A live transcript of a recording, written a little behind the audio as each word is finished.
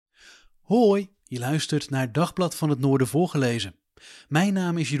Hoi, je luistert naar Dagblad van het Noorden voorgelezen. Mijn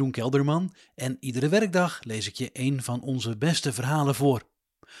naam is Jeroen Kelderman en iedere werkdag lees ik je een van onze beste verhalen voor.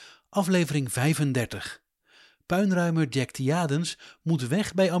 Aflevering 35. Puinruimer Jack Thiadens moet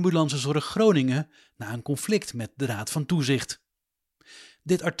weg bij Ambulancezorg Groningen na een conflict met de raad van toezicht.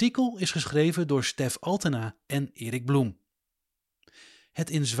 Dit artikel is geschreven door Stef Altena en Erik Bloem. Het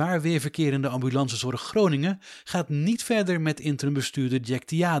in zwaar weer verkerende Ambulancezorg Groningen gaat niet verder met interimbestuurder Jack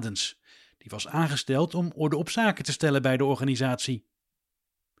Thiadens. Die was aangesteld om orde op zaken te stellen bij de organisatie.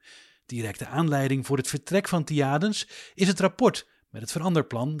 Directe aanleiding voor het vertrek van Thiadens is het rapport met het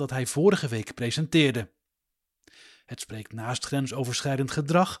veranderplan dat hij vorige week presenteerde. Het spreekt naast grensoverschrijdend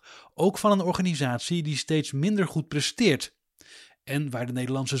gedrag ook van een organisatie die steeds minder goed presteert en waar de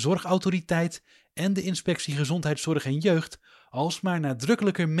Nederlandse Zorgautoriteit en de Inspectie Gezondheidszorg en Jeugd alsmaar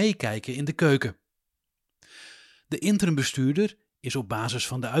nadrukkelijker meekijken in de keuken. De interimbestuurder is op basis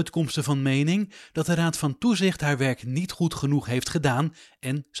van de uitkomsten van mening dat de Raad van Toezicht haar werk niet goed genoeg heeft gedaan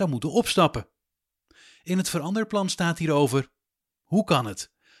en zou moeten opstappen. In het veranderplan staat hierover: hoe kan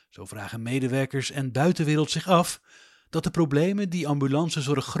het, zo vragen medewerkers en buitenwereld zich af, dat de problemen die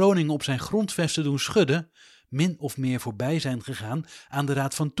Ambulancezorg Groningen op zijn grondvesten doen schudden, min of meer voorbij zijn gegaan aan de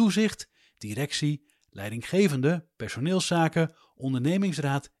Raad van Toezicht, directie, leidinggevende, personeelszaken,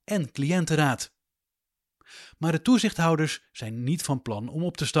 ondernemingsraad en cliëntenraad. Maar de toezichthouders zijn niet van plan om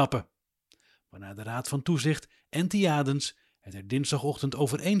op te stappen. Waarna de Raad van Toezicht en Thiadens het er dinsdagochtend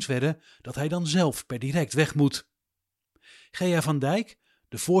over eens werden dat hij dan zelf per direct weg moet. Gea van Dijk,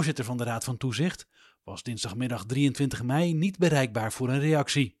 de voorzitter van de Raad van Toezicht, was dinsdagmiddag 23 mei niet bereikbaar voor een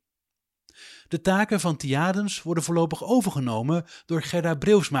reactie. De taken van Thiadens worden voorlopig overgenomen door Gerda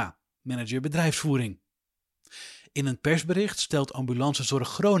Breusma, manager bedrijfsvoering. In een persbericht stelt Ambulancezorg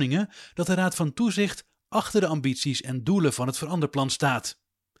Groningen dat de Raad van Toezicht achter de ambities en doelen van het veranderplan staat.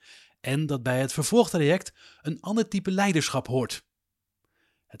 En dat bij het vervolgtraject een ander type leiderschap hoort.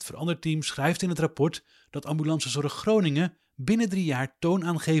 Het veranderteam schrijft in het rapport dat Ambulancezorg Groningen binnen 3 jaar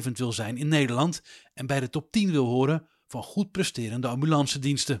toonaangevend wil zijn in Nederland en bij de top 10 wil horen van goed presterende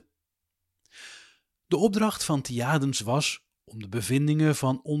ambulancediensten. De opdracht van Thiadens was om de bevindingen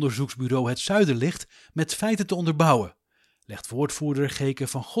van onderzoeksbureau Het Zuiderlicht met feiten te onderbouwen, legt woordvoerder Geke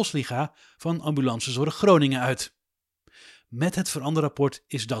van Gosliga van Ambulancezorg Groningen uit. Met het veranderrapport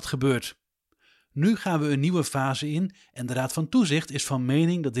is dat gebeurd. Nu gaan we een nieuwe fase in en de Raad van Toezicht is van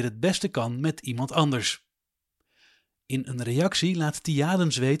mening dat dit het beste kan met iemand anders. In een reactie laat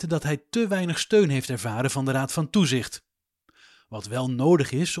Thiadens weten dat hij te weinig steun heeft ervaren van de Raad van Toezicht. Wat wel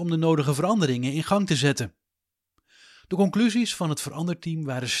nodig is om de nodige veranderingen in gang te zetten. De conclusies van het veranderteam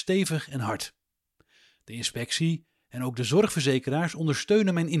waren stevig en hard. De inspectie en ook de zorgverzekeraars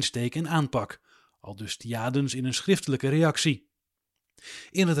ondersteunen mijn insteek en aanpak, aldus Thiadens in een schriftelijke reactie.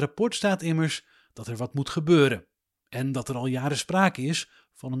 In het rapport staat immers dat er wat moet gebeuren en dat er al jaren sprake is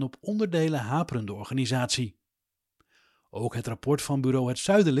van een op onderdelen haperende organisatie. Ook het rapport van bureau Het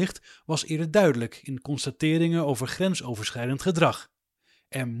Zuiderlicht was eerder duidelijk in constateringen over grensoverschrijdend gedrag.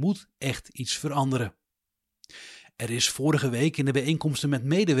 Er moet echt iets veranderen. Er is vorige week in de bijeenkomsten met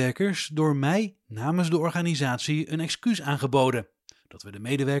medewerkers door mij namens de organisatie een excuus aangeboden. Dat we de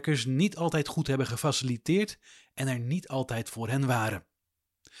medewerkers niet altijd goed hebben gefaciliteerd en er niet altijd voor hen waren.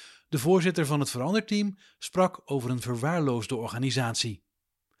 De voorzitter van het veranderteam sprak over een verwaarloosde organisatie.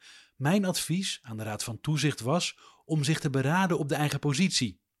 Mijn advies aan de Raad van Toezicht was om zich te beraden op de eigen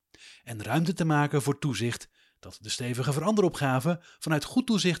positie en ruimte te maken voor toezicht dat de stevige veranderopgave vanuit goed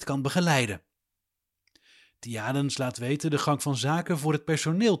toezicht kan begeleiden. Thiadens laat weten de gang van zaken voor het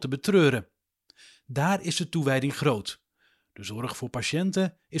personeel te betreuren. Daar is de toewijding groot. De zorg voor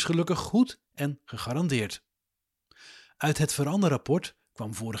patiënten is gelukkig goed en gegarandeerd. Uit het veranderrapport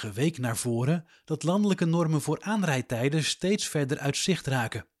kwam vorige week naar voren dat landelijke normen voor aanrijdtijden steeds verder uit zicht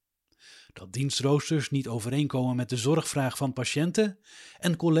raken. Dat dienstroosters niet overeenkomen met de zorgvraag van patiënten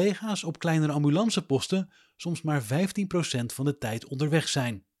en collega's op kleinere ambulanceposten soms maar 15% van de tijd onderweg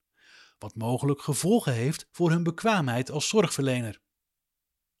zijn. Wat mogelijk gevolgen heeft voor hun bekwaamheid als zorgverlener.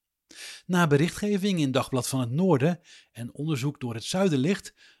 Na berichtgeving in Dagblad van het Noorden en onderzoek door Het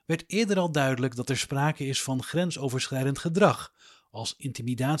Zuiderlicht werd eerder al duidelijk dat er sprake is van grensoverschrijdend gedrag, als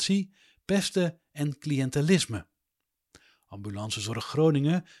intimidatie, pesten en cliëntelisme. Ambulancezorg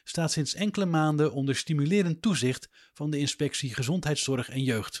Groningen staat sinds enkele maanden onder stimulerend toezicht van de Inspectie Gezondheidszorg en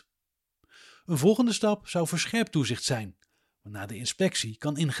Jeugd. Een volgende stap zou verscherpt toezicht zijn, waarna de inspectie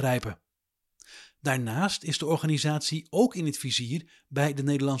kan ingrijpen. Daarnaast is de organisatie ook in het vizier bij de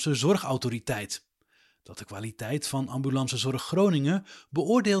Nederlandse Zorgautoriteit, dat de kwaliteit van Ambulancezorg Groningen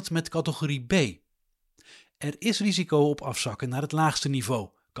beoordeelt met categorie B. Er is risico op afzakken naar het laagste niveau,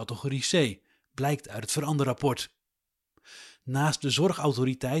 categorie C, blijkt uit het veranderrapport. Naast de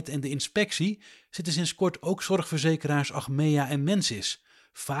zorgautoriteit en de inspectie zitten sinds kort ook zorgverzekeraars Achmea en Mensis,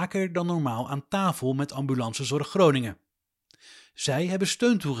 vaker dan normaal aan tafel met Ambulancezorg Groningen. Zij hebben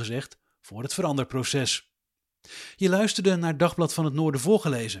steun toegezegd voor het veranderproces. Je luisterde naar Dagblad van het Noorden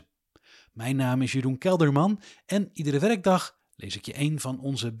voorgelezen. Mijn naam is Jeroen Kelderman en iedere werkdag lees ik je een van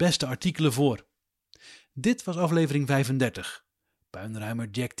onze beste artikelen voor. Dit was aflevering 35. Puinruimer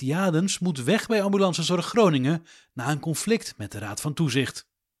Jack Thiadens moet weg bij Ambulancezorg Groningen na een conflict met de Raad van Toezicht.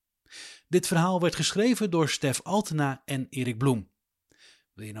 Dit verhaal werd geschreven door Stef Altena en Erik Bloem.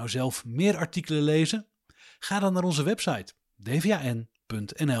 Wil je nou zelf meer artikelen lezen? Ga dan naar onze website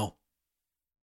dvan.nl.